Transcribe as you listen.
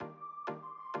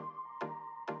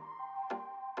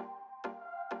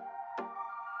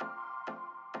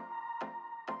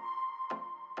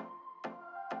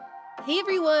Hey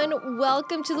everyone,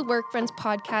 welcome to the Work Friends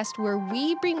podcast where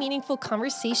we bring meaningful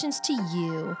conversations to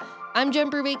you. I'm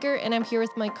Jen Brubaker and I'm here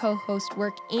with my co-host,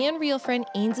 work and real friend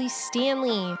Ainsley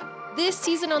Stanley. This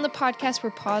season on the podcast,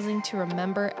 we're pausing to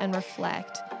remember and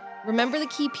reflect. Remember the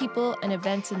key people and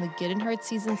events in the good and hard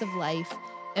seasons of life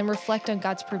and reflect on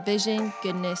God's provision,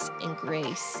 goodness, and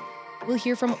grace. We'll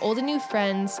hear from old and new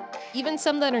friends, even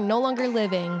some that are no longer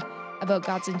living, about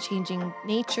God's unchanging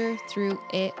nature through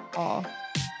it all.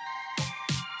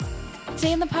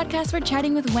 Today on the podcast, we're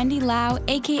chatting with Wendy Lau,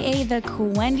 aka the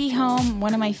Wendy Home,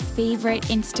 one of my favorite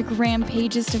Instagram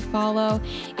pages to follow.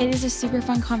 It is a super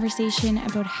fun conversation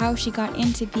about how she got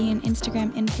into being an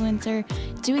Instagram influencer,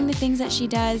 doing the things that she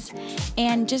does,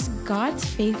 and just God's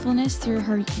faithfulness through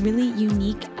her really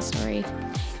unique story.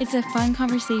 It's a fun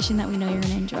conversation that we know you're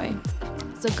going to enjoy.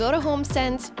 So go to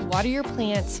HomeSense, water your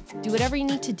plants, do whatever you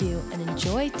need to do, and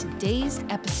enjoy today's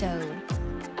episode.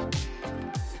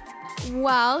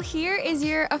 Well, here is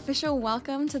your official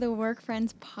welcome to the Work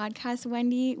Friends podcast,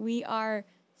 Wendy. We are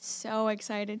so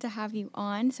excited to have you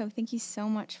on. So thank you so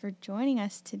much for joining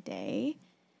us today.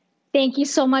 Thank you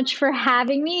so much for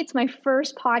having me. It's my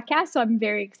first podcast, so I'm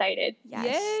very excited.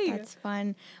 Yes, Yay. That's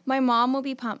fun. My mom will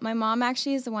be pumped. My mom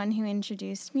actually is the one who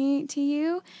introduced me to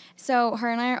you. So her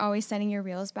and I are always sending your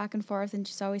reels back and forth, and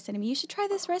she's always sending me, you should try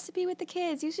this recipe with the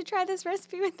kids. You should try this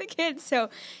recipe with the kids. So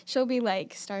she'll be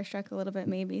like starstruck a little bit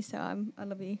maybe. So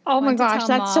it'll be Oh my fun to gosh, tell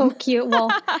that's Mom. so cute. Well,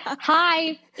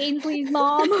 hi, Ainsley's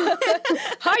mom.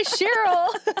 Hi, Cheryl.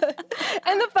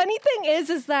 And the funny thing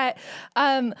is that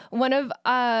one of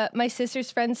my sister's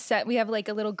friends sent, we have like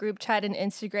a little group chat in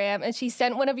Instagram, and she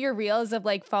sent one of your reels of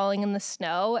like falling in the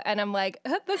snow, and I'm like,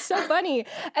 that's so funny.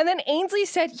 And then Ainsley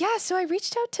said, yeah, so I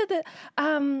reached out to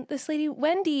the this lady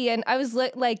Wendy, and I was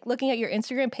like looking at your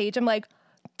Instagram page. I'm like,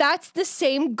 that's the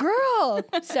same girl.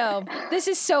 So this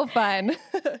is so fun.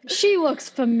 She looks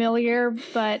familiar,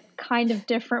 but kind of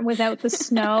different without the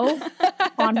snow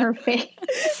on her face.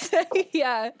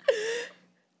 Yeah.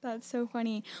 That's so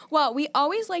funny. Well, we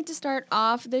always like to start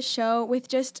off the show with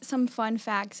just some fun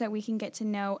facts that we can get to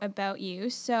know about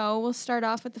you. So we'll start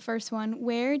off with the first one.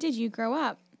 Where did you grow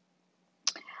up?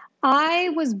 I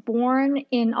was born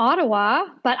in Ottawa,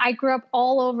 but I grew up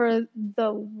all over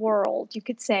the world, you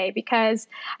could say, because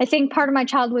I think part of my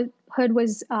childhood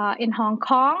was in Hong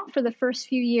Kong for the first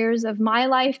few years of my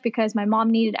life because my mom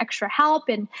needed extra help.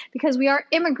 And because we are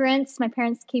immigrants, my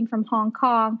parents came from Hong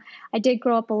Kong. I did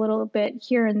grow up a little bit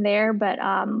here and there, but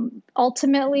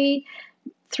ultimately,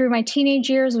 through my teenage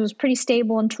years, it was pretty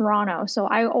stable in Toronto. So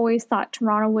I always thought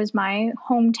Toronto was my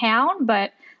hometown,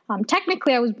 but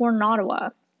technically I was born in Ottawa.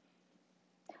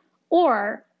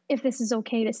 Or, if this is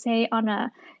okay to say on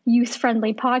a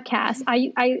youth-friendly podcast,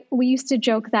 we used to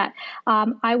joke that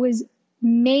I was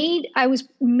made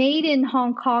in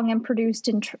Hong Kong and produced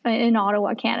in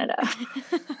Ottawa, Canada.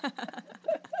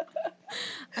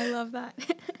 I love that.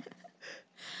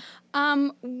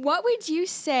 What would you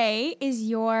say is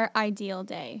your ideal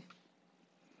day?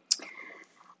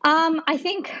 I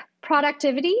think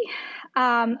productivity,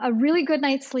 a really good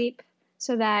night's sleep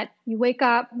so that you wake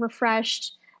up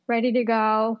refreshed, ready to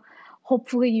go.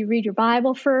 Hopefully you read your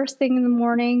Bible first thing in the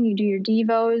morning, you do your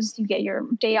devos, you get your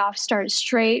day off started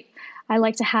straight. I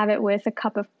like to have it with a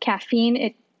cup of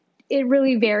caffeine. It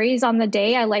really varies on the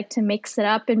day. I like to mix it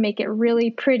up and make it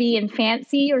really pretty and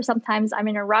fancy, or sometimes I'm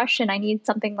in a rush and I need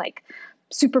something like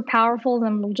super powerful,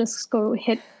 then we'll just go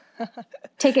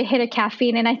take a hit of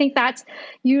caffeine. And I think that's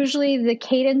usually the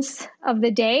cadence of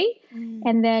the day.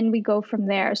 And then we go from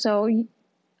there. So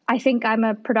I think I'm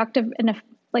a productive and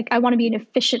I want to be an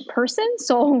efficient person.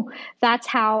 So that's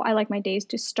how I like my days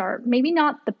to start. Maybe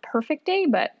not the perfect day,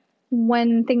 but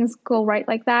when things go right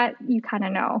like that, you kind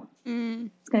of know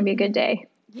it's going to be a good day.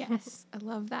 Yes, I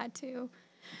love that too.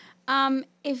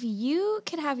 If you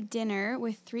could have dinner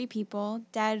with 3 people,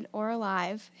 dead or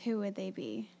alive, who would they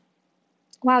be?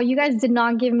 Wow, you guys did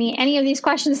not give me any of these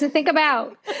questions to think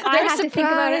about. I had to think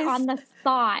about it on the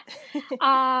spot.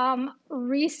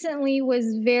 Recently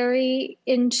was very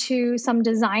into some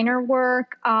designer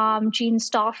work. Jean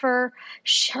Stauffer,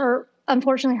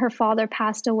 unfortunately, her father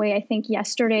passed away, I think,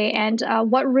 yesterday. And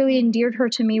what really endeared her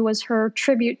to me was her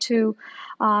tribute to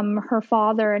her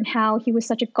father and how he was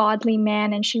such a godly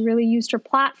man. And she really used her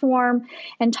platform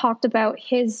and talked about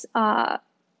his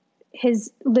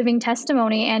living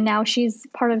testimony, and now she's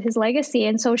part of his legacy.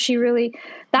 And so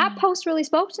that post really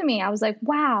spoke to me. I was like,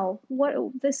 wow,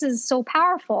 this is so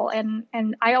powerful.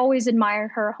 And I always admire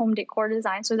her home decor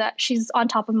design, so that she's on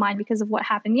top of mind because of what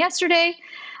happened yesterday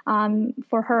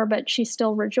for her, but she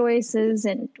still rejoices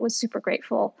and was super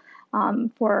grateful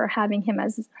for having him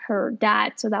as her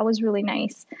dad. So that was really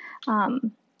nice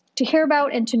to hear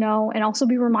about and to know, and also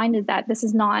be reminded that this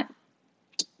is not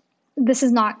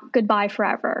goodbye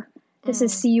forever. This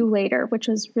is see you later, which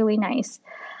was really nice.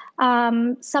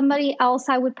 Somebody else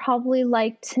I would probably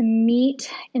like to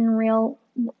meet in real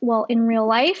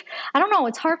life. I don't know.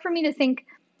 It's hard for me to think.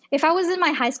 If I was in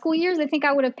my high school years, I think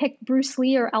I would have picked Bruce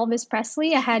Lee or Elvis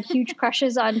Presley. I had huge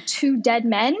crushes on two dead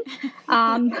men.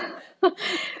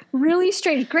 Really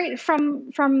strange. Great.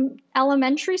 From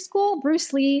elementary school,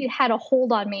 Bruce Lee had a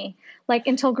hold on me, like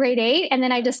until grade 8. And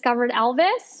then I discovered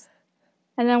Elvis.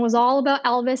 And then it was all about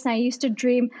Elvis. And I used to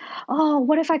dream, oh,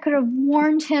 what if I could have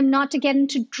warned him not to get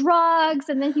into drugs?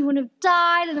 And then he wouldn't have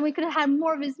died. And then we could have had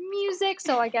more of his music.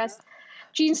 So I guess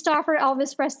Gene Stauffer,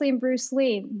 Elvis Presley, and Bruce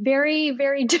Lee. Very,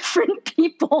 very different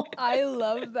people. I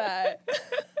love that.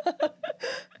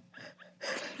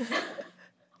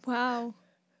 Wow.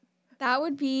 That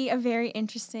would be a very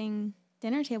interesting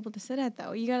dinner table to sit at,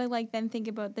 though. You got to like then think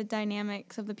about the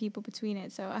dynamics of the people between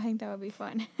it. So I think that would be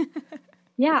fun.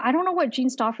 Yeah, I don't know what Gene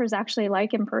Stauffer is actually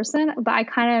like in person, but I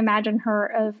kind of imagine her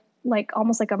of like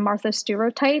almost like a Martha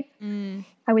Stewart type,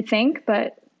 I would think,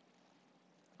 but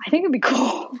I think it'd be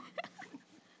cool.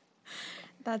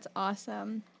 That's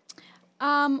awesome.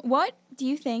 What do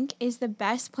you think is the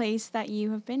best place that you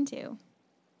have been to?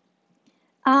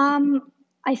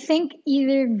 I think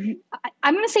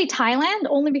I'm going to say Thailand,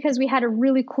 only because we had a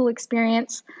really cool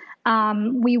experience.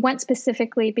 We went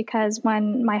specifically because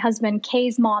when my husband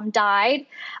Kay's mom died,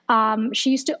 she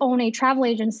used to own a travel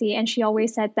agency, and she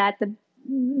always said that the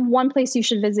one place you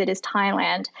should visit is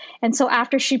Thailand. And so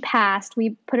after she passed,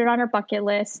 we put it on our bucket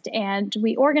list and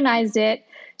we organized it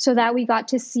so that we got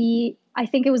to see, I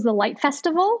think it was the Light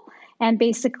Festival. And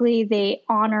basically they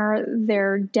honor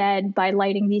their dead by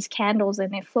lighting these candles,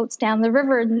 and it floats down the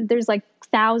river. And there's like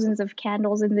thousands of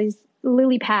candles in these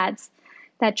lily pads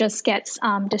that just gets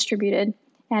distributed.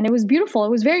 And it was beautiful. It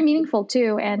was very meaningful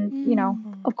too. And, you know,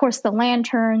 of course the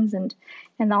lanterns and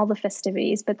all the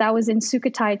festivities, but that was in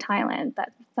Sukhothai, Thailand.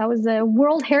 That was a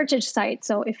World Heritage Site.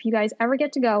 So if you guys ever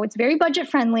get to go, it's very budget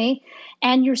friendly,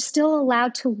 and you're still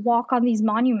allowed to walk on these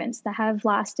monuments that have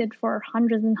lasted for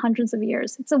hundreds and hundreds of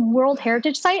years. It's a World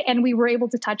Heritage Site, and we were able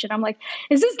to touch it. I'm like,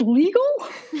 is this legal?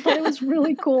 But it was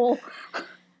really cool.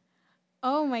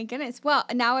 Oh my goodness. Well,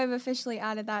 now I've officially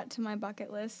added that to my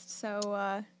bucket list.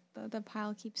 So the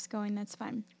pile keeps going. That's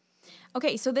fun.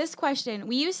 Okay, so this question,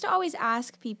 we used to always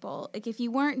ask people, like, if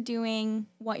you weren't doing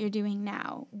what you're doing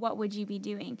now, what would you be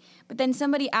doing? But then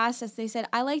somebody asked us, they said,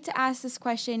 I like to ask this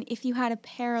question if you had a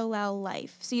parallel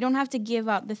life. So you don't have to give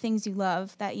up the things you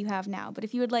love that you have now. But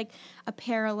if you would like a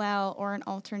parallel or an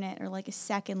alternate or like a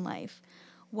second life,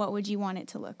 what would you want it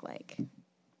to look like?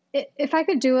 If I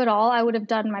could do it all, I would have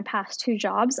done my past 2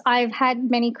 jobs. I've had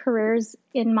many careers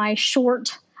in my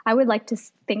I would like to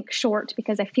think short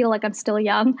because I feel like I'm still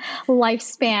young,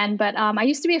 lifespan. But I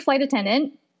used to be a flight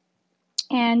attendant,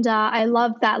 and I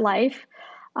loved that life.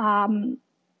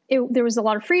 There was a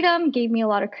lot of freedom, gave me a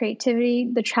lot of creativity.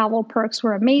 The travel perks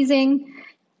were amazing.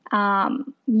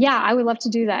 Yeah, I would love to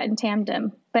do that in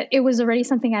tandem, but it was already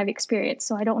something I've experienced,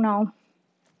 so I don't know.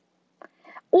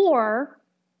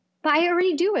 But I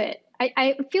already do it.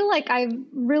 I feel like I've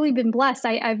really been blessed.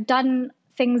 I've done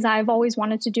things I've always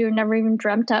wanted to do and never even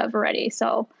dreamt of already.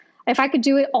 So if I could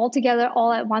do it all together,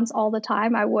 all at once, all the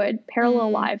time, I would.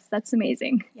 Parallel lives. That's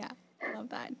amazing. Yeah, love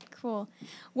that. Cool.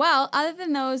 Well, other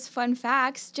than those fun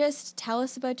facts, just tell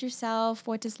us about yourself.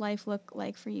 What does life look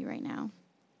like for you right now?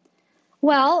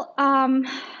 Well,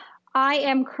 I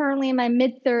am currently in my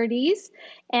mid-30s,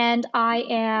 and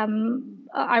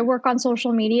I work on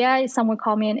social media. Some would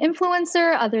call me an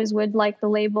influencer. Others would like the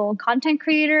label content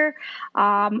creator.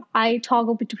 I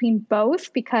toggle between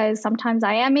both because sometimes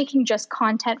I am making just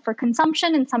content for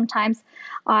consumption, and sometimes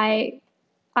I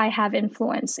have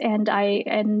influence,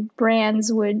 and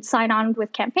brands would sign on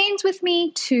with campaigns with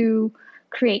me to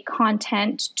create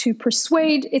content to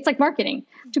persuade. It's like marketing,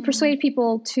 to persuade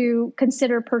people to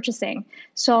consider purchasing.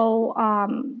 So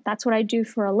that's what I do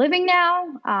for a living now.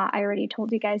 I already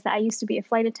told you guys that I used to be a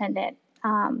flight attendant,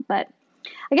 but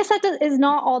I guess that is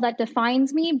not all that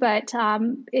defines me, but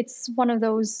it's one of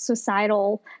those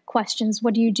societal questions.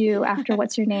 What do you do after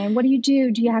what's your name? What do you do?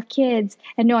 Do you have kids?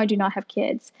 And no, I do not have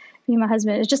kids. Me and my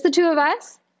husband, it's just the 2 of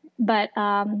us, but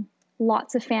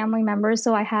lots of family members.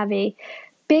 So I have a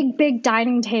big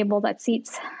dining table that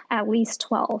seats at least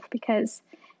 12 because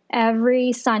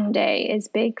every Sunday is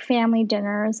big family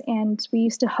dinners, and we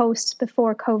used to host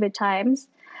before COVID times.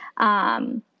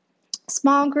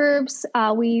 Small groups.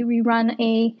 We run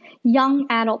a young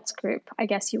adults group, I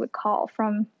guess you would call,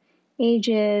 from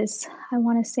ages, I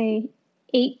want to say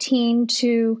 18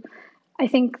 to, I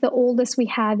think the oldest we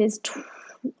have is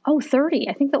 30.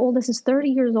 I think the oldest is 30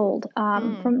 years old,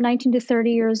 from 19 to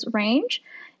 30 years range.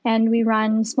 And we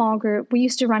run small group. We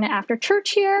used to run it after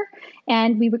church here,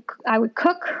 and I would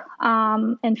cook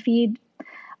and feed.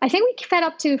 I think we fed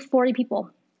up to 40 people.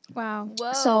 Wow.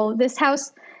 Whoa. So this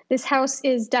house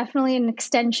is definitely an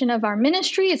extension of our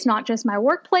ministry. It's not just my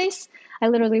workplace. I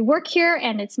literally work here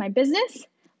and it's my business,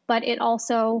 but it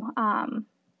also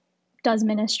does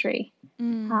ministry.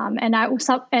 And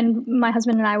my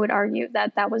husband and I would argue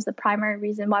that was the primary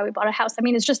reason why we bought a house. I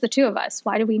mean, it's just the two of us.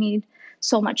 Why do we need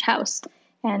so much house?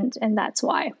 And that's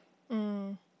why.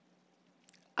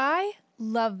 I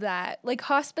love that. Like,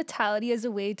 hospitality as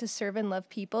a way to serve and love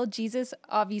people. Jesus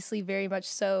obviously very much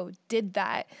so did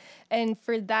that. And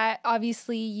for that,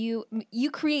 obviously you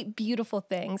create beautiful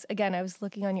things. Again, I was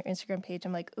looking on your Instagram page.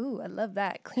 I'm like, ooh, I love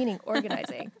that. Cleaning,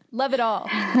 organizing, love it all.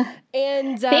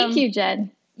 And thank you,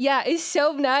 Jen. Yeah, it's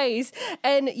so nice.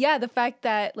 And yeah, the fact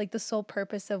that like the sole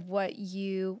purpose of what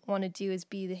you want to do is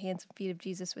be the hands and feet of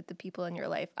Jesus with the people in your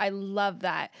life. I love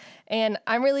that. And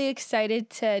I'm really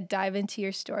excited to dive into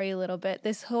your story a little bit.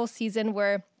 This whole season,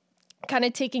 we're kind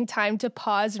of taking time to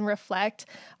pause and reflect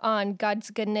on God's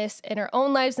goodness in our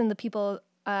own lives and the people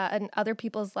and other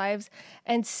people's lives.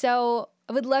 And so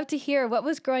I would love to hear, what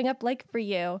was growing up like for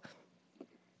you?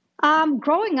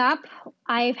 Growing up,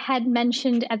 I had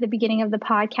mentioned at the beginning of the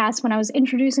podcast when I was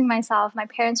introducing myself, my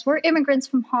parents were immigrants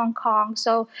from Hong Kong.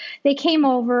 So they came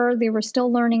over, they were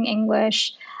still learning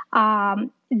English.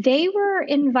 They were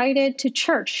invited to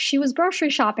church. She was grocery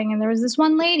shopping, and there was this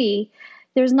one lady.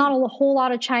 There's not a whole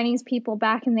lot of Chinese people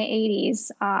back in the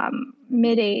 80s,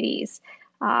 mid 80s,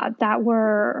 that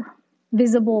were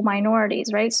visible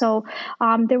minorities, right? So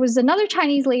there was another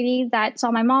Chinese lady that saw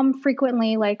my mom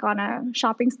frequently, like on a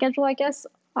shopping schedule, I guess.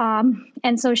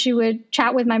 And so she would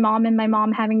chat with my mom, and my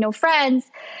mom having no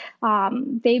friends,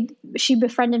 she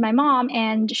befriended my mom,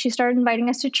 and she started inviting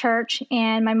us to church,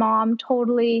 and my mom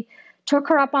totally took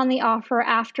her up on the offer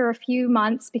after a few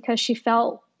months because she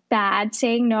felt bad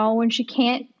saying no, and she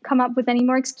can't come up with any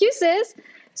more excuses.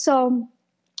 So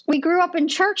we grew up in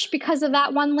church because of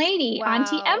that one lady, Wow.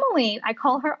 Auntie Emily. I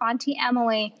call her Auntie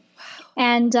Emily. Wow.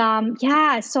 And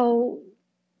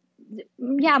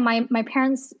my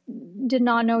parents did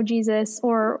not know Jesus,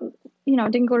 or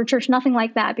didn't go to church, nothing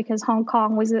like that, because Hong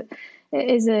Kong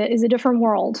is a different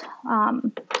world.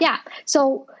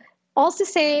 So all to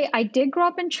say, I did grow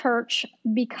up in church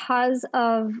because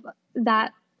of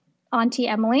that Auntie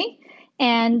Emily.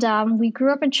 And we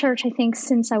grew up in church, I think,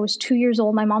 since I was 2 years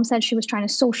old. My mom said she was trying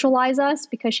to socialize us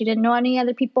because she didn't know any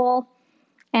other people.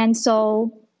 And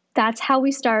so that's how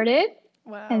we started.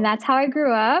 Wow. And that's how I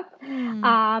grew up.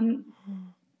 Our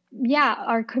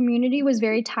community was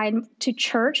very tied to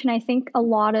church. And I think a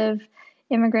lot of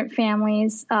immigrant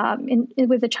families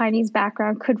with a Chinese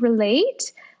background could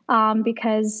relate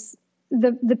because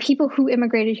the people who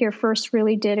immigrated here first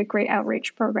really did a great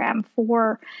outreach program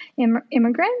for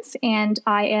immigrants, and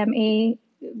I am a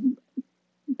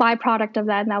byproduct of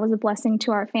that, and that was a blessing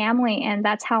to our family, and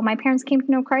that's how my parents came to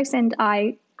know Christ, and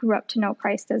I grew up to know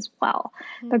Christ as well.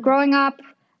 But growing up,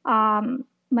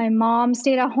 my mom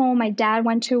stayed at home. My dad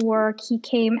went to work. He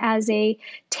came as a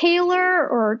tailor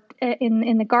or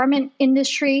in the garment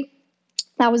industry.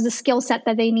 That was the skill set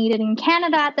that they needed in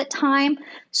Canada at the time.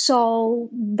 So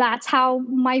that's how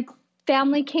my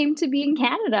family came to be in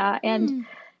Canada, and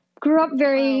grew up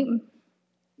very,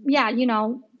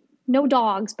 no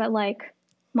dogs, but like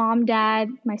mom,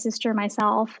 dad, my sister,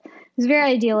 myself. It was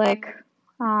very idyllic,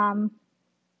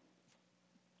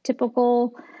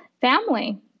 typical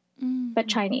family, but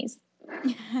Chinese.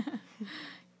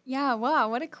 Yeah, wow,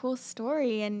 what a cool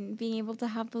story, and being able to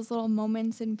have those little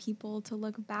moments and people to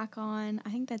look back on. I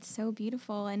think that's so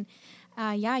beautiful. And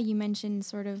you mentioned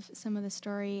sort of some of the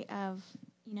story of,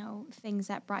 things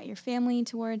that brought your family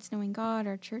towards knowing God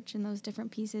or church and those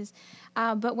different pieces.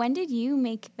 But when did you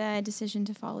make the decision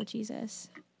to follow Jesus?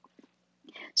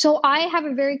 So I have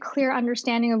a very clear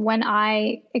understanding of when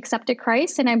I accepted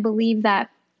Christ, and I believe that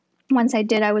once I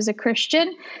did, I was a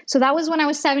Christian. So that was when I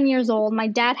was 7 years old. My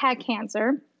dad had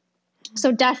cancer.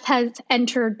 So death has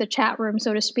entered the chat room,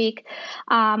 so to speak,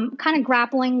 kind of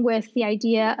grappling with the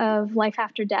idea of life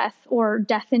after death or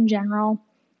death in general.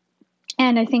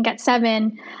 And I think at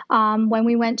 7, when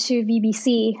we went to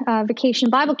VBC, Vacation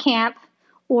Bible Camp,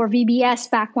 or VBS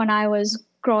back when I was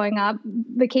growing up,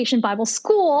 Vacation Bible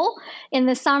School, in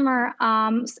the summer,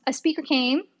 a speaker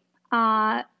came.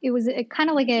 It was kind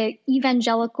of like an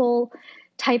evangelical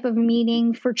type of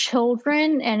meeting for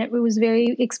children, and it was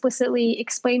very explicitly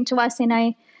explained to us.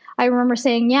 And I remember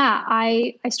saying, yeah,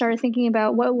 I started thinking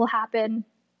about what will happen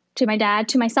to my dad,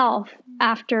 to myself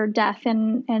after death.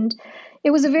 And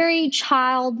it was a very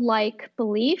childlike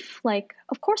belief. Like,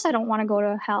 of course I don't want to go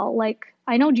to hell. Like,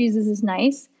 I know Jesus is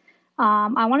nice.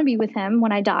 I want to be with him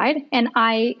when I died. And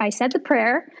I said the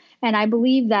prayer, and I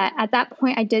believe that at that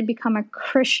point I did become a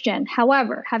Christian.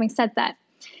 However, having said that,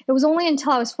 it was only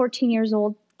until I was 14 years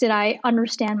old did I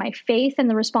understand my faith and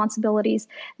the responsibilities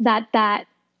that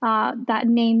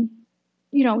name,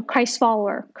 Christ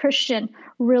follower, Christian,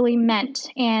 really meant,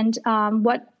 and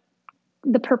what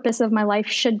the purpose of my life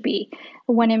should be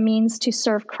when it means to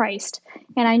serve Christ.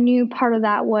 And I knew part of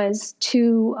that was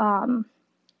to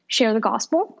share the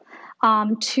gospel,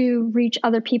 to reach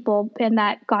other people, and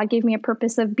that God gave me a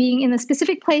purpose of being in a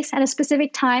specific place at a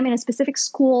specific time in a specific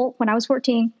school when I was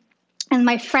 14. And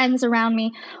my friends around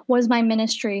me was my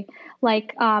ministry.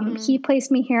 Like, he placed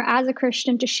me here as a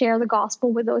Christian to share the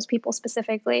gospel with those people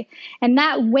specifically. And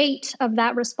that weight of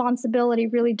that responsibility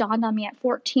really dawned on me at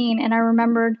 14. And I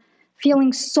remembered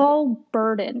feeling so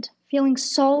burdened, feeling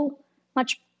so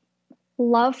much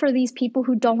love for these people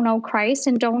who don't know Christ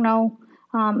and don't know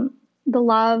the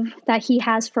love that he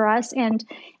has for us, and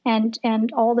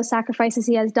all the sacrifices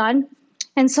he has done.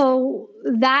 And so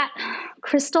that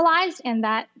crystallized, and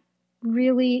that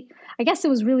really, I guess it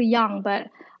was really young, but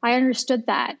I understood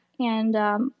that. And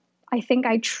I think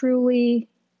I truly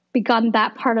begun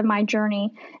that part of my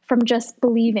journey from just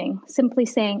believing, simply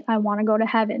saying, I want to go to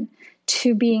heaven,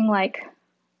 to being like,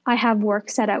 I have work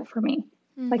set out for me,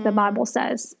 like the Bible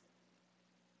says.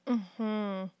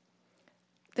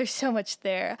 There's so much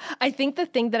there. I think the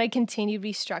thing that I continue to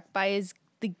be struck by is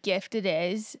the gift it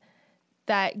is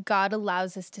that God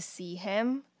allows us to see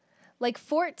him. Like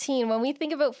 14, when we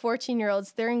think about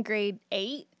 14-year-olds, they're in grade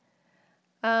 8.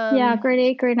 Yeah, grade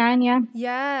 8, grade 9, yeah.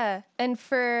 Yeah. And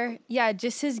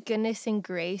just his goodness and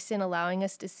grace in allowing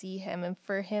us to see him, and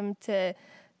for him to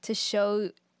show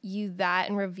you that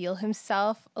and reveal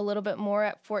himself a little bit more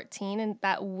at 14, and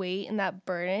that weight and that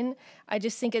burden. I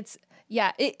just think it's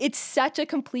such a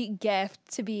complete gift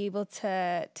to be able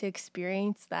to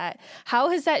experience that. How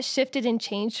has that shifted and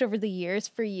changed over the years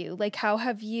for you? Like, how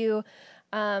have you,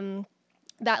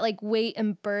 that like weight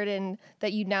and burden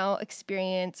that you now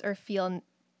experience or feel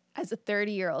as a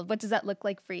 30-year-old, what does that look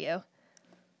like for you?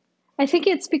 I think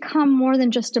it's become more than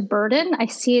just a burden. I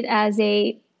see it as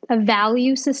a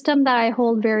value system that I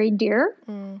hold very dear.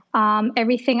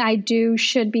 Everything I do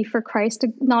should be for Christ,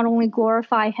 to not only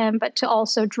glorify him, but to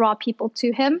also draw people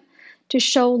to him, to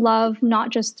show love, not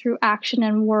just through action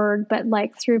and word, but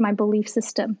like through my belief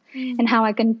system and how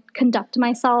I can conduct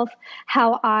myself,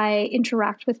 how I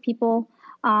interact with people.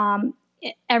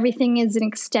 Everything is an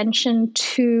extension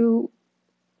to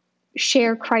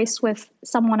share Christ with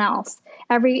someone else.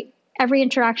 Every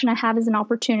interaction I have is an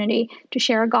opportunity to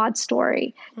share a God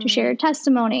story, to share a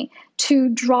testimony, to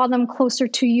draw them closer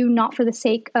to you, not for the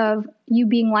sake of you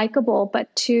being likable,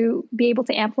 but to be able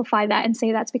to amplify that and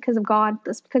say that's because of God,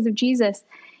 that's because of Jesus,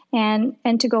 and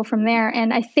to go from there.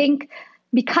 And I think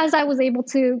because I was able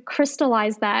to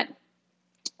crystallize that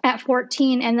at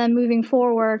 14 and then moving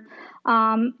forward,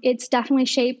 it's definitely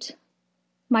shaped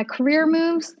my career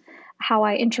moves, how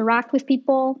I interact with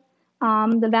people,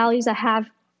 the values I have,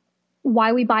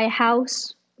 why we buy a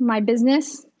house, my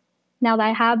business, now that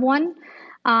I have one,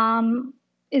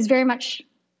 is very much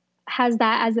has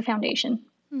that as the foundation.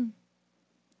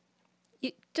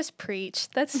 You just preach.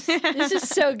 This is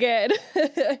so good.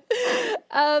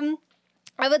 I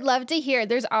would love to hear,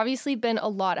 there's obviously been a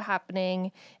lot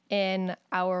happening in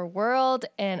our world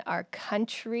and our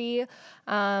country.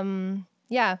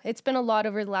 It's been a lot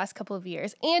over the last couple of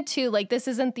years. And too, like, this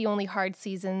isn't the only hard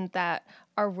season that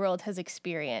our world has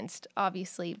experienced,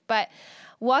 obviously. But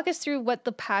walk us through what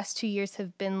the past 2 years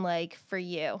have been like for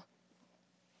you.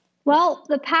 Well,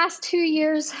 the past 2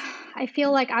 years, I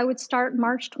feel like I would start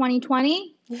March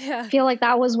 2020. Yeah. I feel like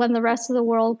that was when the rest of the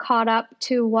world caught up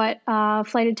to what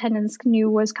flight attendants knew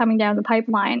was coming down the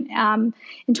pipeline.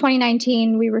 In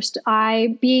 2019,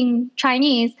 I, being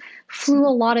Chinese, flew a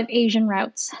lot of Asian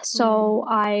routes. So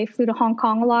I flew to Hong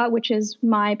Kong a lot, which is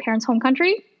my parents' home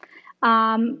country.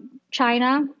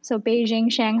 China, so Beijing,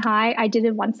 Shanghai, I did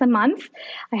it once a month.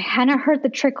 I hadn't heard the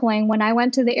trickling when I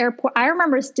went to the airport. I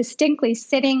remember distinctly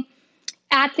sitting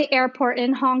at the airport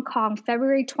in Hong Kong,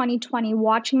 February 2020,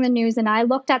 watching the news, and I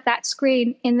looked at that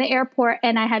screen in the airport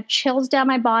and I had chills down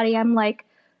my body. I'm like,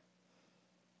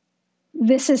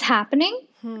 this is happening.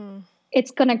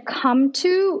 It's going to come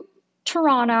to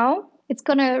Toronto. It's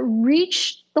going to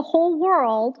reach the whole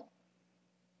world.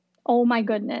 Oh my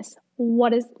goodness.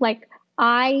 What is, like,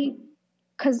 I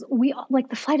because we, like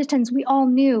the flight attendants, we all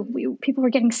knew people were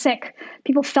getting sick.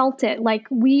 People felt it. Like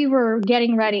we were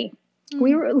getting ready.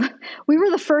 We were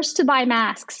the first to buy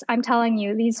masks. I'm telling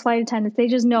you, these flight attendants, they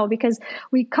just know because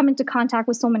we come into contact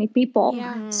with so many people.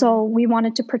 Yeah. So we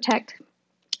wanted to protect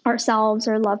ourselves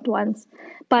or loved ones.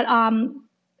 But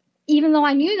even though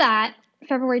I knew that,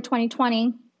 February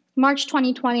 2020, March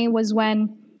 2020 was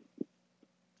when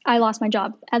I lost my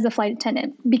job as a flight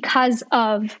attendant because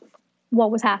of what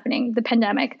was happening, the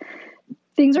pandemic.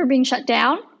 Things were being shut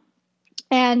down.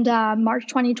 And March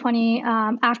 2020,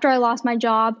 after I lost my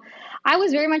job, I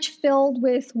was very much filled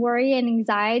with worry and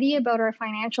anxiety about our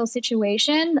financial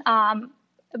situation.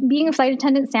 Being a flight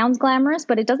attendant sounds glamorous,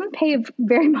 but it doesn't pay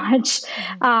very much.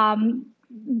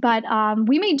 But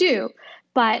we may do.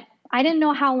 But I didn't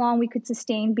know how long we could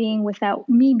sustain being without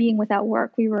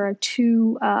work. We were a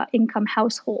 2-income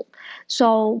household.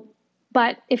 So,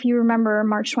 but if you remember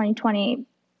March 2020,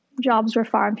 jobs were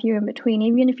far and few in between.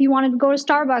 Even if you wanted to go to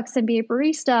Starbucks and be a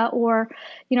barista or,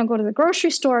 go to the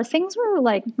grocery store, things were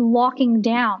like locking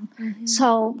down.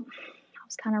 So I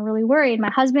was kind of really worried. My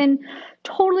husband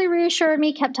totally reassured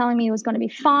me, kept telling me it was going to be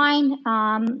fine.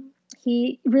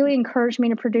 He really encouraged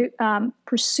me to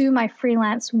pursue my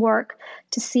freelance work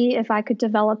to see if I could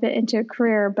develop it into a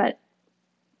career. But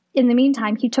in the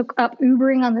meantime, he took up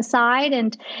Ubering on the side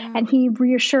and he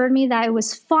reassured me that it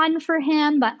was fun for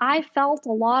him, but I felt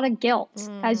a lot of guilt,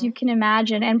 as you can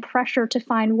imagine, and pressure to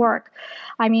find work.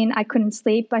 I mean, I couldn't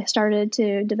sleep. I started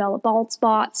to develop bald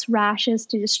spots, rashes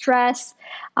due to stress.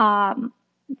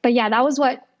 But yeah, that was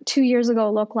what 2 years ago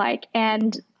looked like.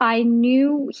 And I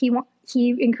knew he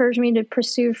encouraged me to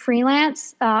pursue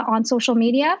freelance on social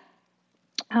media.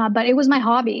 But it was my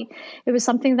hobby. It was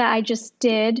something that I just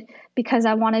did because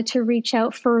I wanted to reach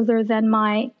out further than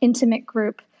my intimate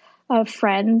group of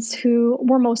friends who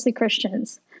were mostly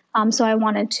Christians. So I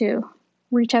wanted to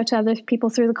reach out to other people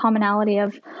through the commonality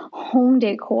of home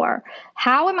decor.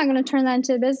 How am I going to turn that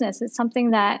into a business? It's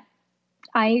something that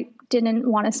I didn't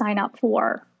want to sign up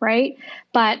for, right?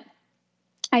 But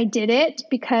I did it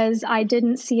because I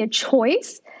didn't see a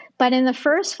choice. But in the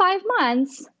first 5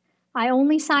 months, I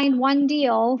only signed one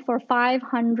deal for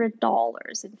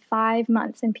 $500 in 5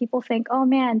 months. And people think, oh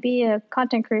man, be a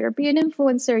content creator, be an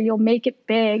influencer, you'll make it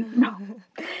big. No,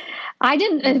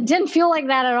 it didn't feel like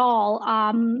that at all.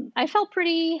 I felt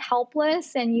pretty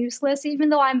helpless and useless, even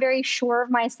though I'm very sure of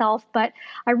myself. But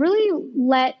I really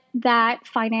let that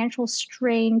financial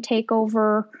strain take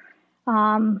over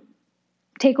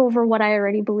what I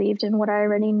already believed and what I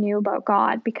already knew about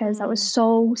God, because I was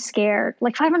so scared.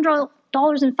 Like $500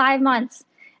 in 5 months,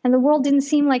 and the world didn't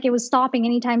seem like it was stopping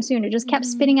anytime soon. It just kept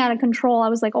spinning out of control. I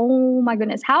was like, oh my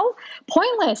goodness, how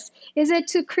pointless is it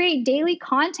to create daily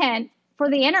content for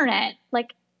the internet?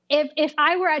 Like, if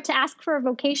I were to ask for a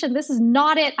vocation, this is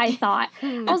not it, I thought.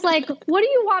 I was like, what do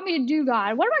you want me to do,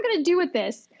 God? What am I going to do with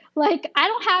this? Like, I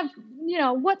don't have,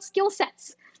 what skill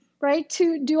sets, right?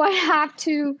 Do I have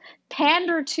to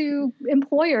pander to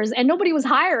employers? And nobody was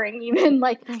hiring even.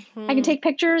 Like, I can take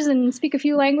pictures and speak a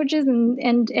few languages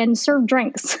and serve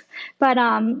drinks. But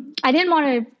I didn't want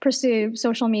to pursue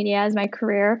social media as my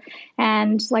career.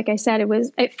 And like I said,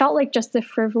 it felt like just a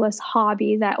frivolous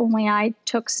hobby that only I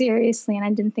took seriously, and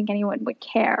I didn't think anyone would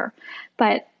care.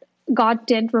 But God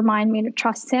did remind me to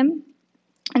trust him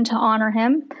and to honor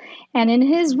him. And in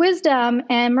his wisdom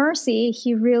and mercy,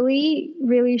 he really,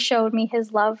 really showed me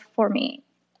his love for me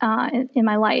in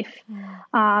my life.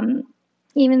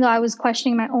 Even though I was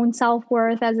questioning my own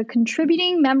self-worth as a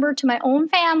contributing member to my own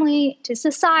family, to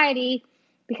society,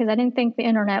 because I didn't think the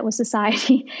internet was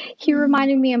society, he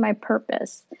reminded me of my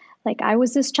purpose. Like, I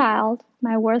was this child.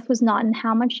 My worth was not in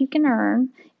how much you can earn.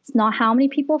 It's not how many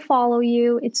people follow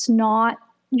you. It's not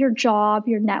your job,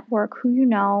 your network, who you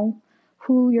know,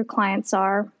 who your clients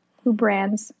are,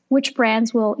 which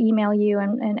brands will email you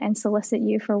and solicit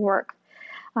you for work.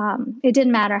 It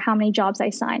didn't matter how many jobs I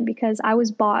signed, because I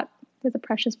was bought with the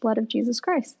precious blood of Jesus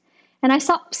Christ. And I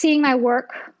stopped seeing my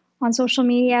work on social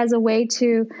media as a way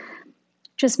to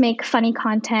just make funny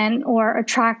content or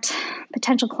attract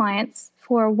potential clients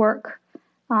for work.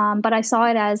 But I saw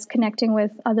it as connecting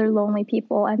with other lonely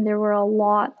people. And there were a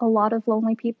lot of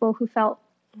lonely people who felt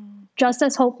just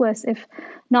as hopeless, if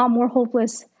not more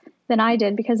hopeless than I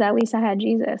did, because at least I had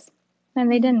Jesus, and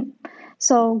they didn't.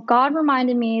 So God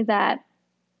reminded me that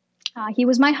he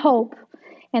was my hope,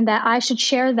 and that I should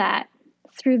share that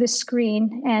through the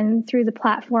screen and through the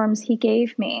platforms he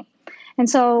gave me. And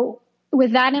so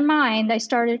with that in mind, I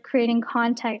started creating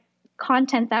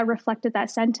content that reflected that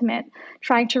sentiment.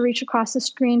 Trying to reach across the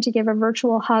screen to give a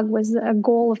virtual hug was a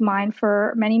goal of mine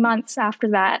for many months after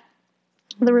that.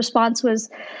 The response was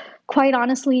quite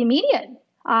honestly immediate.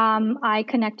 I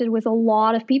connected with a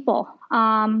lot of people.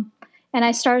 And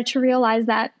I started to realize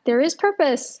that there is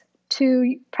purpose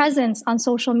to presence on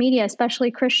social media,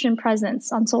 especially Christian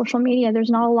presence on social media. There's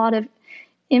not a lot of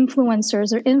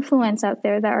influencers or influence out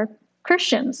there that are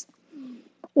Christians,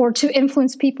 or to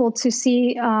influence people to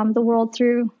see the world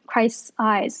through Christ's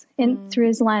eyes, through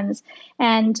his lens.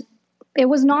 And it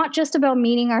was not just about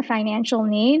meeting our financial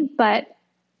need, but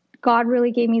God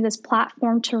really gave me this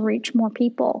platform to reach more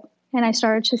people. And I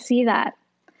started to see that.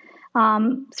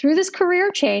 Through this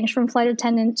career change from flight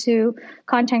attendant to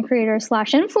content creator /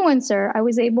 influencer, I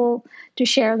was able to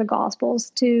share the gospels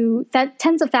to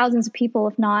tens of thousands of people,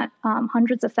 if not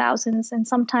hundreds of thousands. And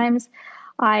sometimes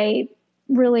I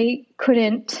really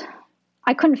couldn't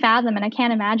fathom, and I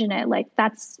can't imagine it. Like,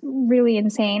 that's really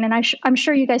insane. And I'm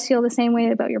sure you guys feel the same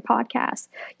way about your podcast.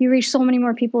 You reach so many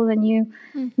more people than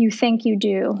you think you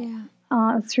do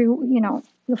through,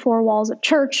 the four walls of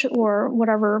church or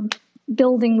whatever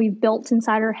building we've built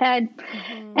inside our head.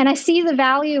 And I see the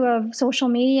value of social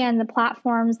media and the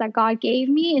platforms that God gave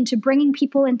me into bringing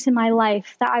people into my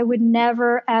life that I would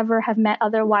never, ever have met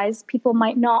otherwise. People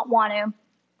might not want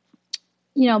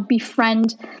to,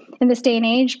 befriend in this day and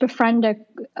age, befriend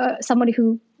somebody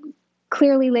who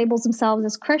clearly labels themselves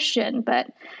as Christian,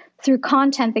 but through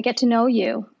content, they get to know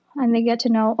you and they get to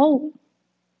know, oh,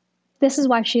 this is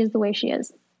why she is the way she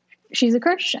is. She's a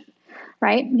Christian,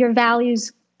 right? Your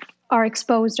values are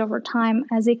exposed over time.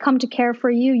 As they come to care for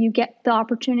you, you get the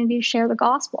opportunity to share the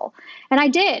gospel. And I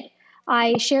did.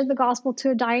 I shared the gospel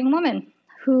to a dying woman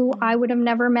who I would have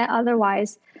never met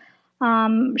otherwise.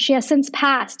 She has since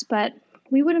passed, but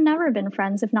we would have never been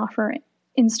friends if not for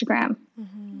Instagram.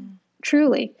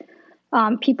 Truly.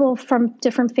 People from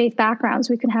different faith backgrounds,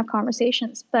 we can have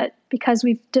conversations, but because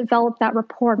we've developed that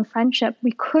rapport and friendship,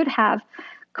 we could have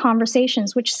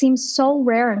conversations, which seems so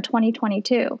rare in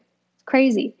 2022.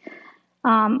 Crazy.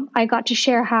 I got to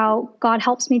share how God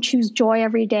helps me choose joy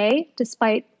every day,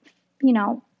 despite,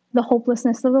 the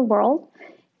hopelessness of the world,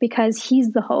 because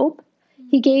he's the hope.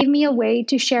 He gave me a way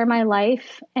to share my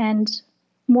life and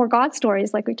more God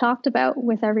stories, like we talked about,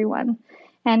 with everyone.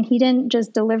 And he didn't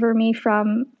just deliver me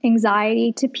from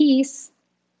anxiety to peace,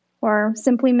 or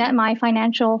simply met my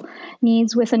financial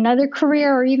needs with another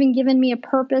career, or even given me a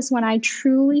purpose when I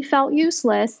truly felt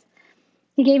useless.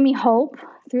 He gave me hope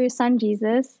through his son,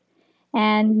 Jesus.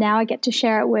 And now I get to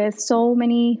share it with so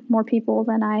many more people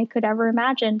than I could ever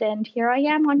imagine. And here I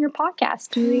am on your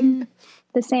podcast doing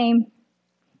the same.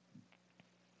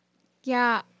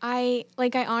 Yeah, I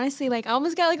honestly, I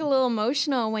almost got a little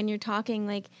emotional when you're talking.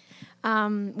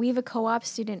 We have a co-op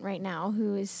student right now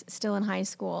who is still in high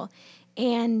school.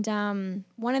 And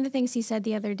one of the things he said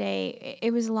the other day,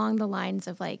 it was along the lines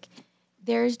of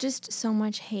there's just so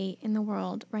much hate in the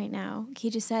world right now. He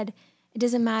just said, it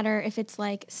doesn't matter if it's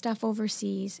stuff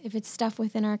overseas, if it's stuff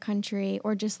within our country,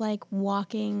 or just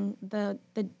walking the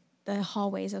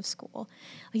hallways of school.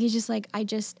 He's just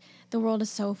the world is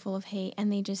so full of hate,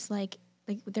 and they just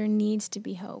there needs to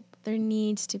be hope. There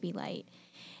needs to be light.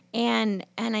 And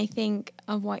I think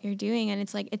of what you're doing, and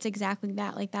it's exactly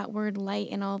that, that word light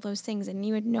and all those things. And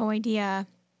you had no idea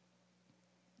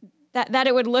that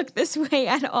it would look this way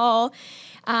at all.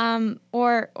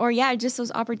 Or just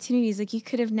those opportunities, you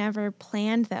could have never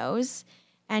planned those.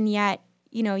 And yet,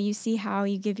 you see how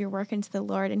you give your work into the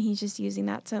Lord, and he's just using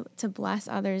that to bless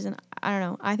others. And I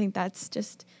don't know, I think that's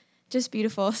just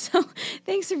beautiful. So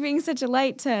thanks for being such a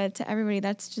light to everybody.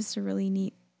 That's just a really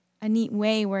neat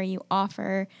way where you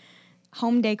offer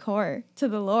home decor to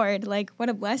the Lord. What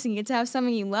a blessing. You get to have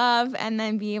someone you love and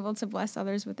then be able to bless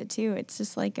others with it too. It's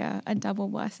just a double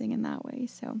blessing in that way.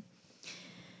 So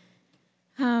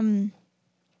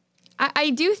I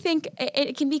do think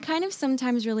it can be kind of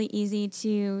sometimes really easy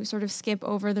to sort of skip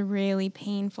over the really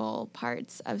painful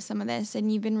parts of some of this.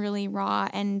 And you've been really raw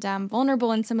and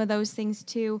vulnerable in some of those things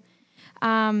too.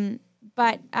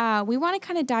 But we want to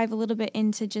kind of dive a little bit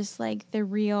into just the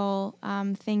real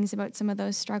things about some of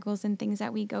those struggles and things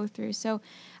that we go through. So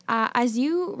as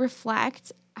you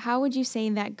reflect, how would you say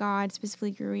that God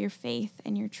specifically grew your faith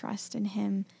and your trust in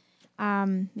him,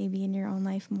 maybe in your own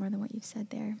life more than what you've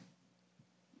said there?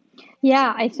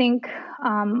 Yeah, I think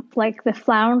the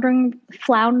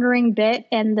floundering bit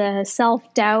and the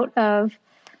self-doubt of,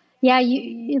 I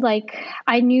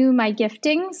knew my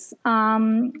giftings.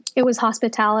 It was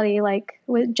hospitality,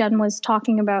 what Jen was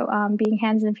talking about, being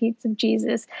hands and feet of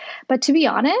Jesus. But to be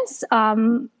honest,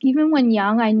 even when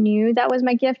young, I knew that was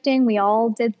my gifting. We all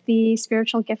did the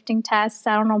spiritual gifting tests.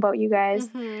 I don't know about you guys.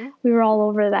 Mm-hmm. We were all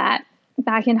over that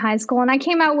back in high school. And I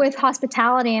came out with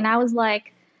hospitality, and I was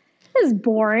like, this is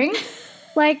boring.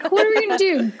 Like, what are we going to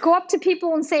do? Go up to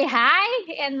people and say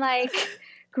hi and like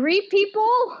greet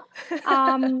people?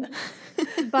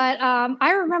 But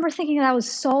I remember thinking that was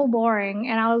so boring,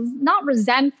 and I was not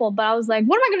resentful, but I was like,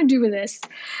 what am I going to do with this?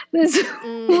 This is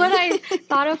what I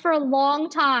thought of for a long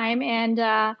time.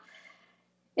 And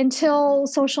until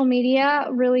social media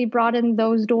really brought in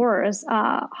those doors,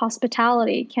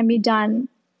 hospitality can be done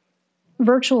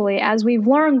virtually, as we've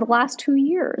learned the last 2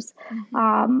 years.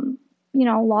 You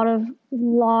know, a lot of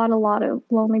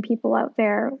lonely people out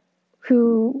there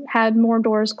who had more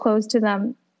doors closed to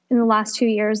them in the last 2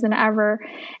 years than ever.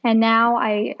 And now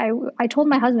I told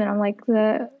my husband, I'm like,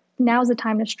 now's the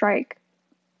time to strike.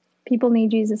 People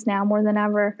need Jesus now more than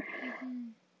ever.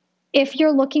 If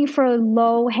you're looking for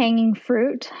low hanging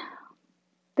fruit,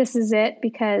 this is it,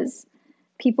 because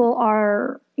people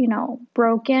are, you know,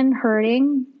 broken,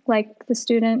 hurting. Like the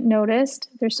student noticed,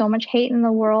 there's so much hate in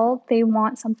the world. They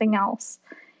want something else.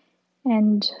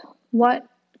 And what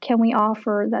can we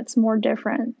offer that's more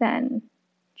different than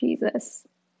Jesus?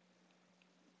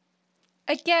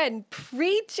 Again,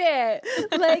 preach it.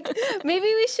 Like, maybe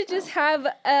we should just have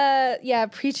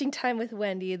preaching time with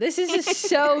Wendy. This is just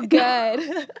so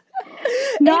good.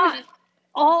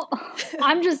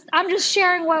 I'm just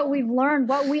sharing what we've learned,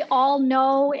 what we all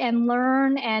know and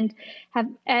learn, and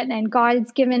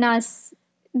God's given us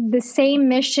the same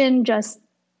mission, just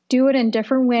do it in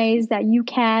different ways that you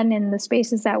can in the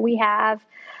spaces that we have.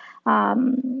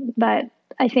 But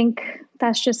I think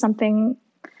that's just something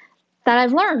that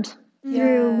I've learned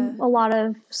through a lot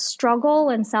of struggle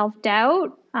and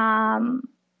self-doubt, not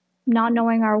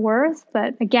knowing our worth.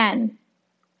 But again,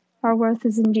 our worth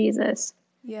is in Jesus.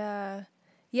 Yeah.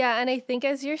 Yeah. And I think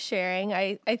as you're sharing,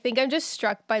 I think I'm just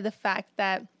struck by the fact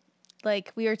that,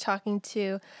 like, we were talking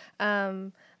to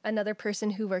another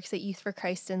person who works at Youth for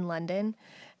Christ in London,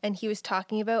 and he was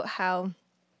talking about how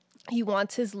he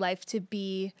wants his life to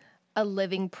be a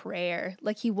living prayer.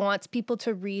 Like, he wants people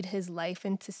to read his life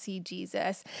and to see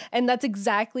Jesus. And that's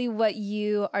exactly what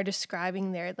you are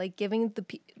describing there, like giving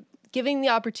the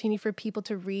opportunity for people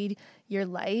to read your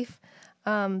life,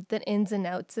 the ins and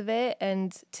outs of it,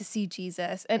 and to see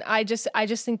Jesus. And I just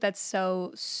think that's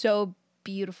so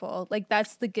beautiful. Like,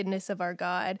 that's the goodness of our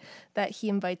God, that he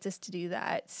invites us to do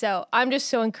that. So I'm just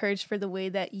so encouraged for the way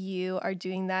that you are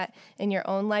doing that in your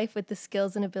own life with the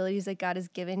skills and abilities that God has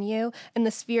given you, and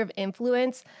the sphere of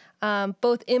influence,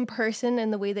 both in person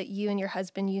and the way that you and your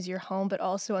husband use your home, but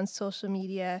also on social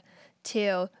media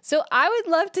too. So I would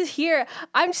love to hear,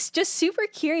 I'm just super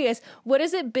curious, what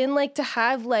has it been like to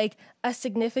have like a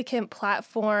significant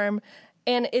platform?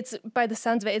 And it's, by the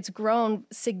sounds of it, it's grown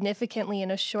significantly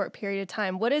in a short period of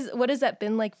time. What has that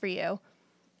been like for you?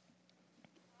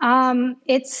 How do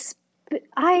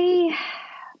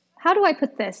I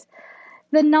put this?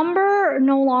 The number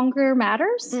no longer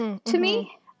matters to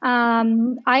me.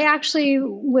 I actually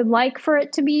would like for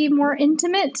it to be more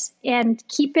intimate and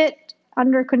keep it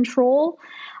under control.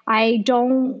 I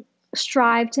don't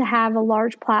strive to have a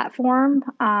large platform.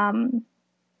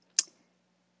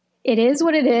 It is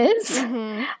what it is.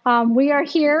 We are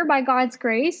here by God's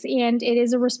grace, and it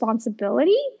is a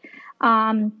responsibility.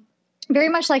 Very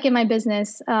much like in my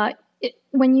business,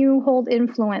 when you hold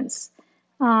influence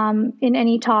in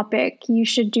any topic, you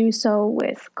should do so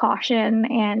with caution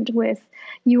and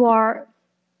you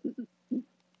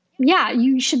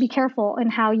should be careful in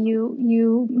how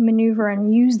you maneuver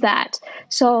and use that.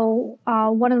 So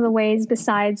one of the ways,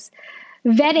 besides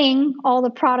vetting all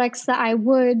the products that I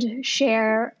would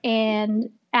share and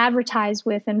advertise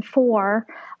with and for,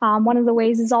 one of the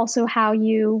ways is also how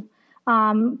you,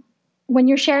 when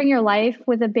you're sharing your life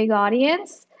with a big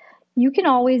audience, you can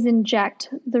always inject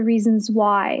the reasons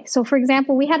why. So for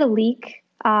example, we had a leak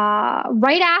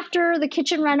right after the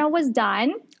kitchen reno was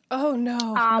done. Oh no.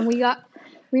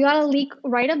 We got a leak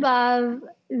right above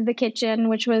the kitchen,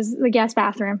 which was the guest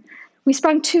bathroom. We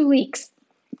sprung 2 leaks.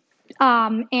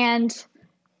 And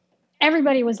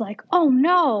everybody was like, oh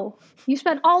no, you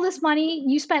spent all this money.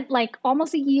 You spent like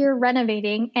almost a year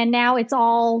renovating, and now it's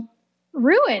all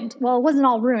ruined. Well, it wasn't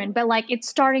all ruined, but like it's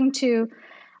starting to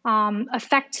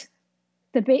affect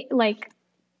the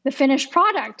finished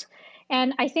product.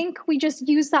 And I think we just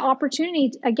use that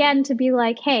opportunity again to be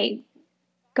like, hey,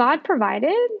 God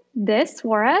provided this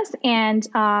for us, and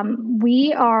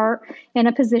we are in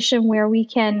a position where we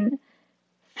can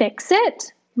fix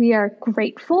it. We are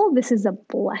grateful. This is a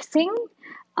blessing.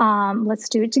 Let's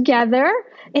do it together.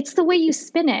 It's the way you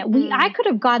spin it. I could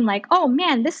have gone like, oh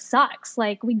man, this sucks.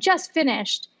 Like, we just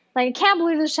finished Like, I can't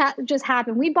believe this just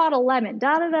happened. We bought a lemon.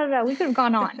 Da da da da. We could have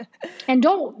gone on. And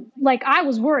I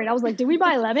was worried. I was like, did we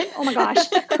buy a lemon? Oh my gosh.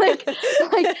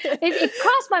 It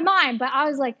crossed my mind, but I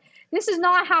was like, this is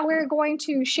not how we're going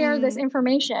to share this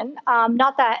information.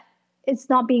 Not that it's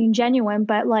not being genuine,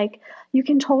 but like, you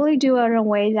can totally do it in a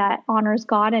way that honors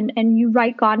God and you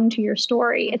write God into your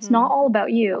story. It's not all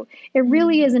about you. It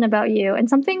really isn't about you. And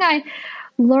something I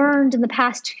learned in the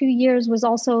past 2 years was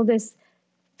also this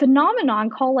phenomenon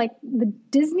called like the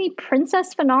Disney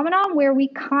princess phenomenon, where we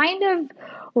kind of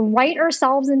write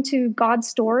ourselves into God's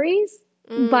stories,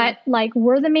 but like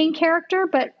we're the main character,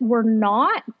 but we're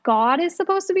not. God is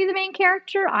supposed to be the main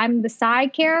character. I'm the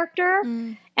side character.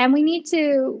 And we need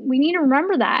to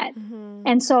remember that.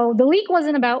 And so the leak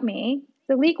wasn't about me.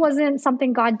 The leak wasn't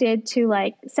something God did to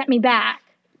like set me back.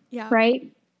 Yeah. Right.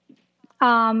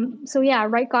 So yeah,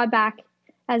 write God back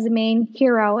as the main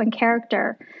hero and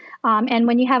character. And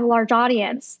when you have a large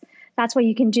audience, that's what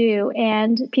you can do.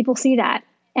 And people see that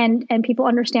and people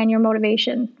understand your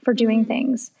motivation for doing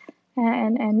things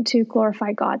and to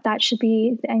glorify God. That should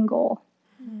be the end goal.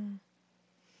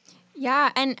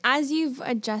 Yeah. And as you've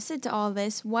adjusted to all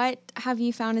this, what have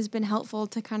you found has been helpful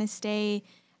to kind of stay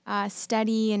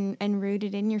steady and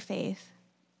rooted in your faith?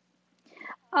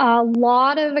 A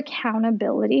lot of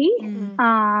accountability.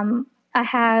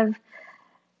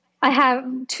 I have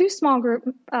two small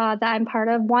group that I'm part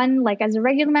of. One, like as a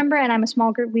regular member, and I'm a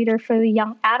small group leader for the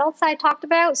young adults I talked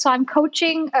about. So I'm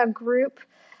coaching a group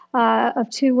of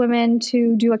two women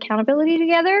to do accountability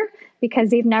together because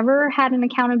they've never had an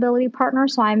accountability partner.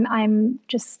 So I'm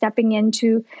just stepping in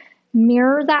to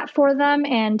mirror that for them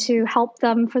and to help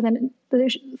them for the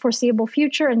foreseeable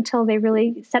future until they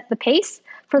really set the pace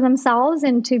for themselves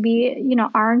and to be,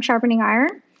 iron sharpening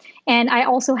iron. And I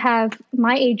also have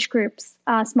my age group's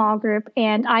small group,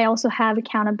 and I also have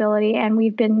accountability. And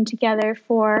we've been together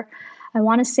for, I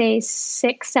want to say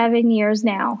 6-7 years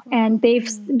now. And they've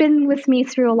been with me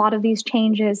through a lot of these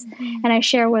changes. And I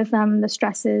share with them the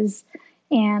stresses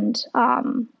and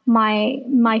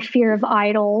my fear of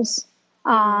idols.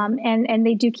 And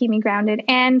they do keep me grounded.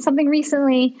 And something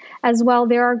recently as well,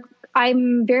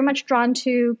 I'm very much drawn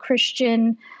to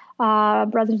Christian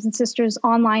brothers and sisters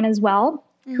online as well,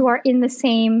 who are in the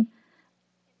same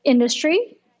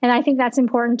industry. And I think that's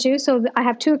important too. So I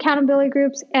have two accountability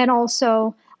groups, and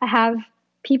also I have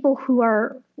people who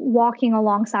are walking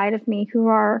alongside of me who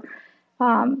are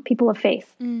people of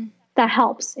faith. That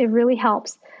helps. It really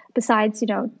helps. Besides,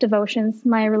 devotions,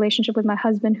 my relationship with my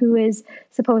husband, who is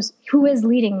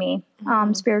leading me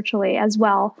spiritually as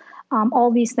well.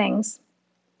 All these things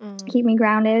keep me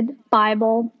grounded.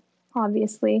 Bible,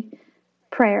 obviously,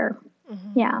 prayer.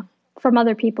 Yeah. From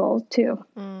other people too.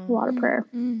 A lot of prayer.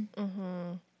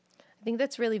 I think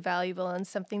that's really valuable and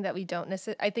something that we don't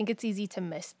necessarily, I think it's easy to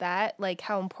miss that, like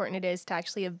how important it is to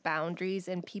actually have boundaries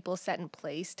and people set in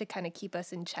place to kind of keep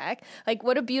us in check. Like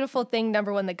what a beautiful thing,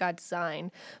 number one, that God designed,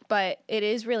 but it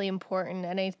is really important.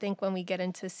 And I think when we get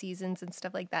into seasons and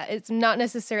stuff like that, it's not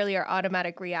necessarily our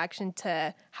automatic reaction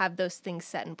to have those things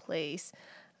set in place.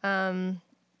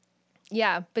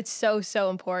 Yeah, but so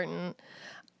important.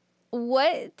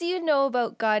 What do you know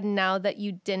about God now that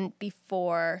you didn't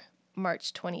before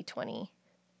March 2020?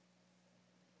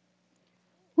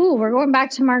 Ooh, we're going back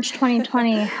to March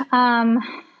 2020.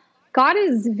 God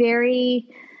is very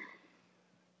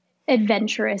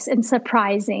adventurous and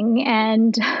surprising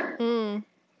and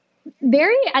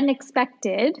very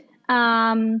unexpected.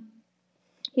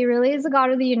 He really is the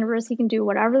God of the universe. He can do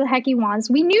whatever the heck he wants.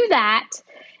 We knew that,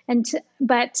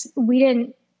 but we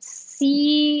didn't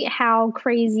see how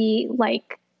crazy,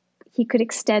 like, he could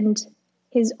extend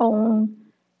his own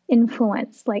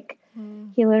influence. Like,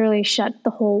 he literally shut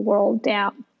the whole world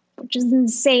down, which is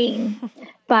insane.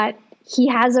 But he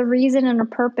has a reason and a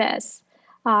purpose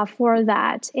for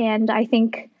that. And I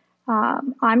think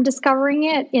I'm discovering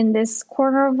it in this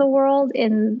corner of the world,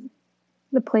 in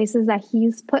the places that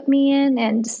he's put me in,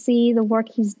 and see the work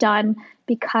he's done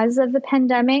because of the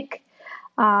pandemic.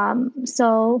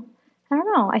 So I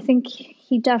don't know. I think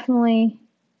he definitely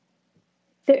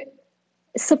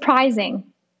surprising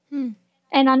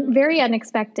and very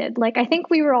unexpected. Like, I think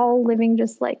we were all living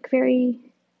just like very,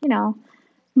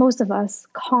 most of us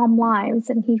calm lives,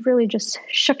 and he really just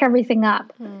shook everything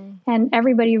up. And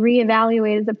everybody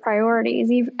reevaluated the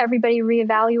priorities. Everybody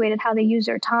reevaluated how they use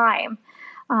their time,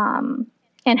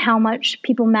 and how much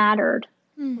people mattered.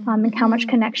 And how much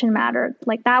connection mattered.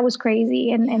 Like, that was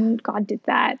crazy. And God did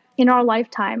that in our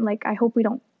lifetime. Like, I hope we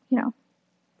don't,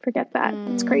 forget that.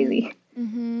 It's crazy.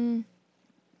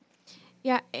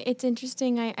 Yeah, it's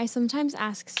interesting. I sometimes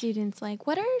ask students, like,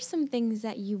 what are some things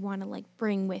that you want to, like,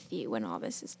 bring with you when all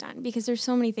this is done? Because there's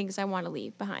so many things I want to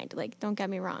leave behind. Like, don't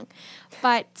get me wrong.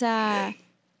 But,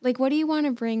 like, what do you want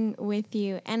to bring with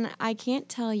you? And I can't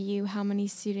tell you how many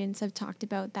students have talked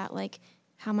about that, like,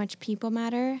 how much people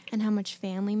matter and how much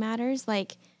family matters.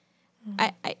 Like,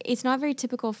 it's not very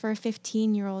typical for a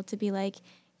 15-year-old to be like,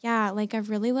 yeah, like,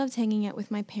 I've really loved hanging out with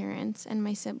my parents and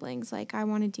my siblings. Like, I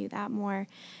want to do that more.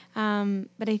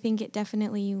 But I think it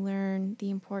definitely, you learn the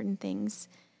important things.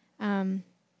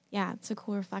 Yeah, it's a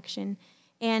cool reflection.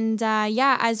 And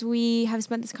yeah, as we have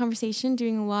spent this conversation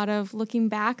doing a lot of looking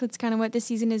back, that's kind of what this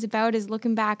season is about, is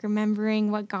looking back,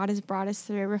 remembering what God has brought us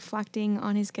through, reflecting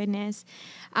on his goodness.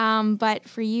 But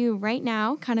for you right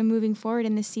now, kind of moving forward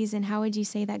in this season, how would you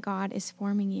say that God is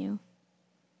forming you?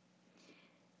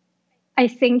 I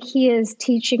think he is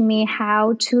teaching me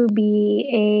how to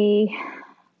be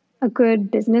a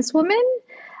good businesswoman,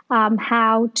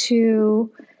 how to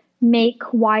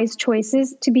make wise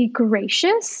choices, to be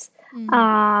gracious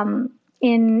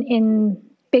in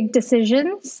big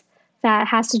decisions that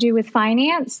has to do with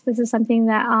finance. This is something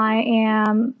that I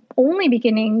am only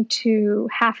beginning to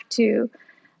have to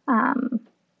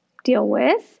deal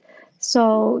with.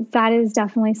 So that is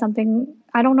definitely something.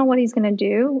 I don't know what he's going to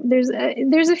do.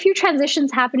 There's a few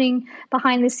transitions happening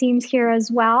behind the scenes here as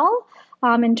well,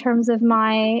 in terms of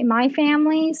my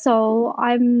family. So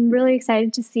I'm really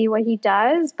excited to see what he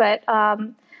does. But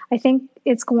I think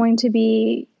it's going to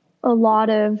be a lot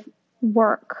of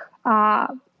work,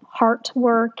 heart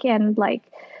work, and like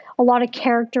a lot of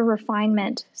character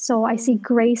refinement. So I see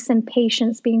grace and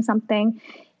patience being something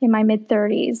in my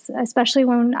mid-30s, especially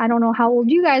when, I don't know how old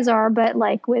you guys are, but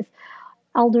like with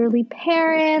elderly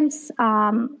parents,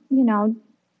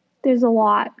 there's a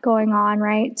lot going on,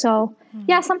 right? So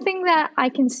yeah, something that I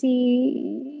can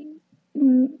see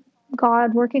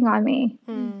God working on me.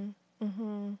 Mm-hmm.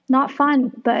 Not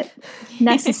fun, but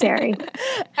necessary.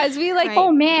 As we like,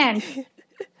 oh man,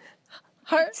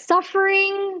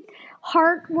 suffering,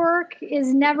 hard work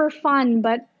is never fun,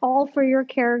 but all for your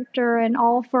character and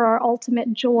all for our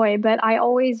ultimate joy. But I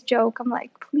always joke, I'm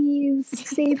like, please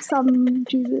save some,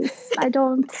 Jesus.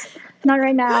 Not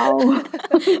right now.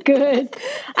 Good.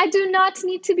 I do not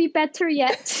need to be better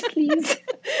yet, please.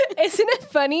 Isn't it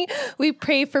funny? We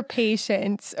pray for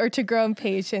patience or to grow in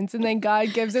patience, and then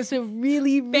God gives us a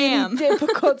really, really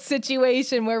difficult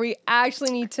situation where we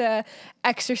actually need to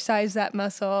exercise that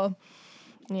muscle.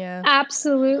 Yeah.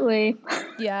 Absolutely.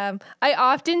 Yeah. I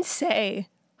often say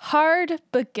hard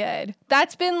but good.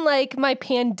 That's been like my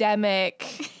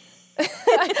pandemic.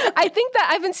 I think that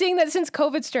I've been saying that since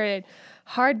COVID started.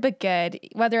 Hard but good,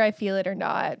 whether I feel it or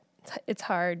not. It's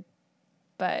hard,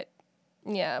 but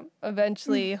yeah,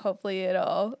 eventually, hopefully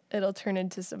it'll turn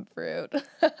into some fruit.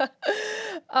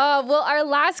 Well, our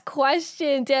last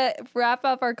question to wrap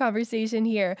up our conversation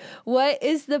here. What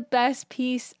is the best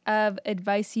piece of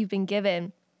advice you've been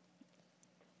given?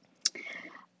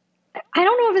 I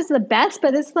don't know if it's the best,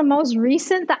 but it's the most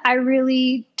recent that I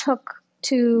really took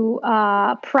to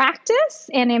practice,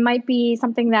 and it might be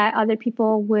something that other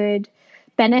people would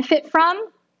benefit from.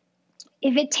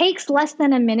 If it takes less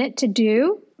than a minute to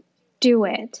do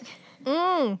it.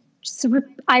 So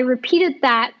I repeated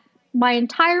that my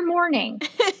entire morning,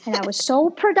 and I was so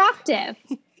productive.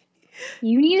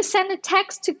 You need to send a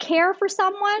text to care for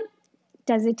someone.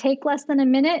 Does it take less than a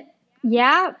minute?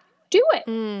 Yeah, do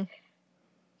it.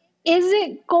 Is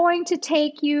it going to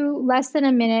take you less than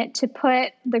a minute to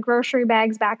put the grocery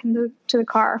bags back into the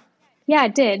car? Yeah,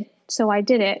 it did. So I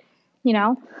did it,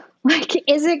 Like,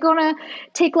 is it going to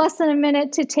take less than a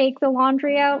minute to take the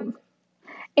laundry out?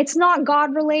 It's not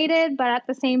God related, but at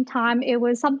the same time, it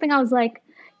was something I was like,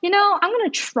 I'm going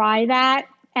to try that.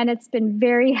 And it's been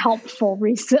very helpful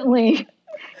recently.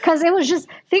 Because it was just,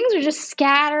 things are just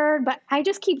scattered, but I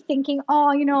just keep thinking,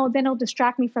 then it'll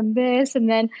distract me from this, and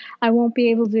then I won't be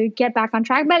able to get back on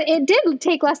track. But it did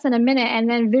take less than a minute, and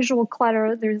then visual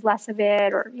clutter, there's less of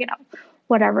it, or,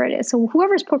 whatever it is. So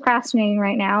whoever's procrastinating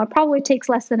right now, it probably takes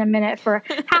less than a minute for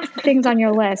half the things on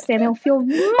your list, and it'll feel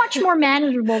much more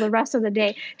manageable the rest of the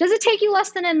day. Does it take you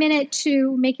less than a minute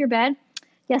to make your bed?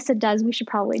 Yes, it does. We should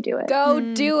probably do it.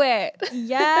 Go do it.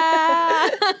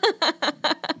 Yeah.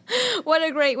 What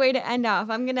a great way to end off.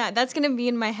 That's gonna be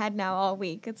in my head now all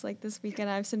week. It's like this weekend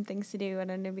I have some things to do,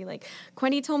 and I'm gonna be like,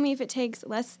 Quenty told me if it takes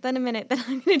less than a minute, then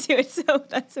I'm gonna do it. So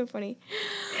that's so funny.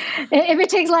 If it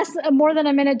takes more than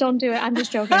a minute, don't do it. I'm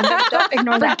just joking. Don't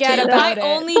ignore that. Forget about it.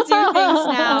 I only do things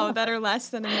now that are less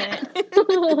than a minute.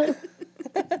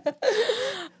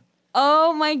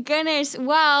 Oh my goodness.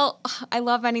 Well, I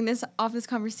love ending this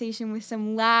conversation with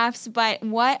some laughs, but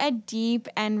what a deep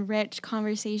and rich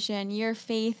conversation. Your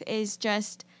faith is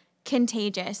just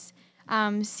contagious.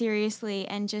 Seriously,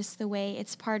 and just the way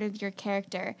it's part of your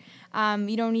character.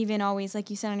 You don't even always, like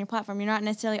you said on your platform, you're not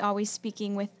necessarily always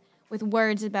speaking with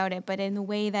words about it, but in the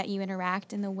way that you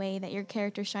interact, in the way that your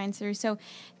character shines through. So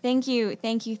thank you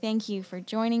for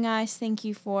joining us. Thank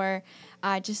you for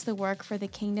just the work for the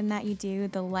kingdom that you do,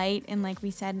 the light, and like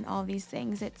we said, and all these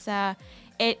things.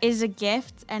 It is a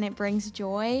gift, and it brings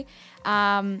joy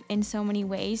in so many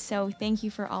ways. So thank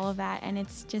you for all of that, and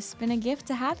it's just been a gift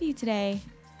to have you today.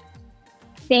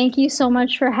 Thank you so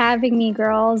much for having me,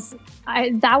 girls.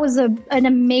 That was an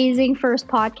amazing first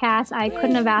podcast. I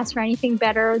couldn't have asked for anything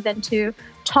better than to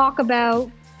talk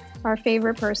about our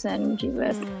favorite person,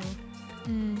 Jesus.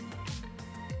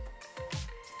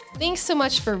 Thanks so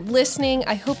much for listening.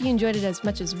 I hope you enjoyed it as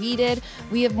much as we did.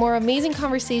 We have more amazing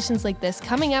conversations like this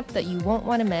coming up that you won't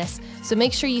want to miss. So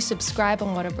make sure you subscribe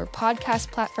on whatever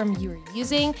podcast platform you are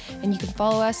using, and you can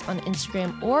follow us on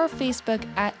Instagram or Facebook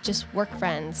at Just Work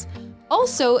Friends.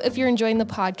 Also, if you're enjoying the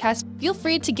podcast, feel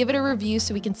free to give it a review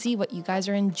so we can see what you guys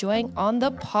are enjoying on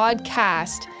the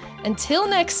podcast. Until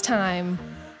next time.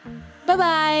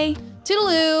 Bye-bye.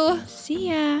 Toodaloo. See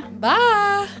ya.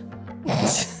 Bye.